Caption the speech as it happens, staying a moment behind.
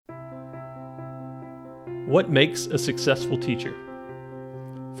What makes a successful teacher?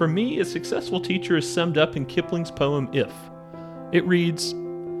 For me, a successful teacher is summed up in Kipling's poem, If. It reads,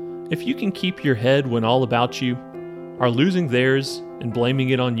 "If you can keep your head when all about you are losing theirs and blaming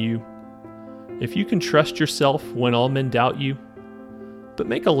it on you, if you can trust yourself when all men doubt you, but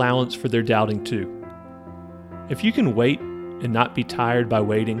make allowance for their doubting too. If you can wait and not be tired by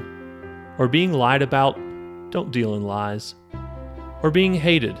waiting, or being lied about, don't deal in lies, or being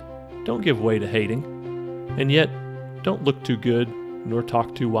hated, don't give way to hating, and yet don't look too good nor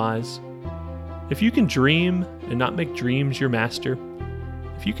talk too wise. If you can dream and not make dreams your master,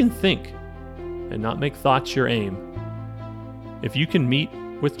 if you can think and not make thoughts your aim, if you can meet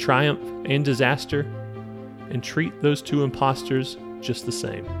with triumph and disaster and treat those two impostors just the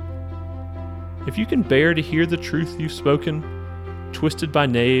same. If you can bear to hear the truth you've spoken, twisted by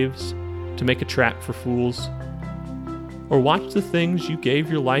knaves to make a trap for fools, or watch the things you gave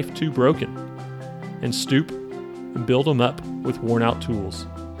your life to broken, and stoop and build them up with worn-out tools.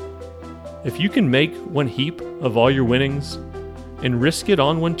 If you can make one heap of all your winnings and risk it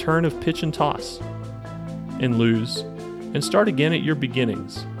on one turn of pitch and toss, and lose and start again at your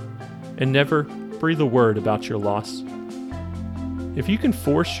beginnings, and never breathe a word about your loss. If you can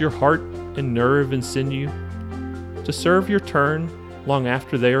force your heart and nerve and sinew to serve your turn long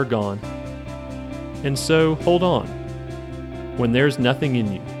after they are gone, and so hold on when there's nothing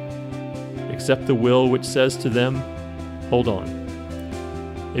in you except the will which says to them, hold on.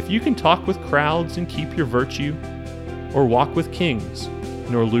 If you can talk with crowds and keep your virtue, or walk with kings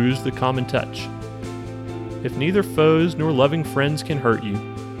nor lose the common touch, if neither foes nor loving friends can hurt you,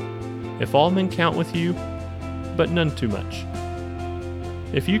 if all men count with you, but none too much,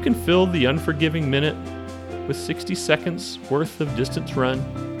 if you can fill the unforgiving minute with 60 seconds worth of distance run,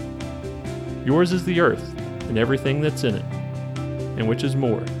 yours is the earth and everything that's in it, and which is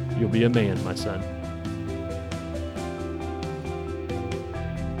more, you'll be a man, my son."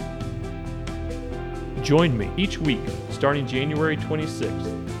 Join me each week starting January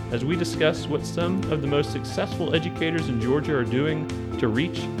 26th as we discuss what some of the most successful educators in Georgia are doing to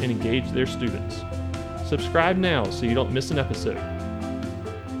reach and engage their students. Subscribe now so you don't miss an episode.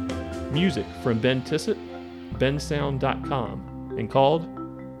 Music from Ben Tissett, bensound.com, and called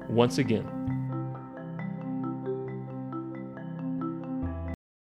Once Again.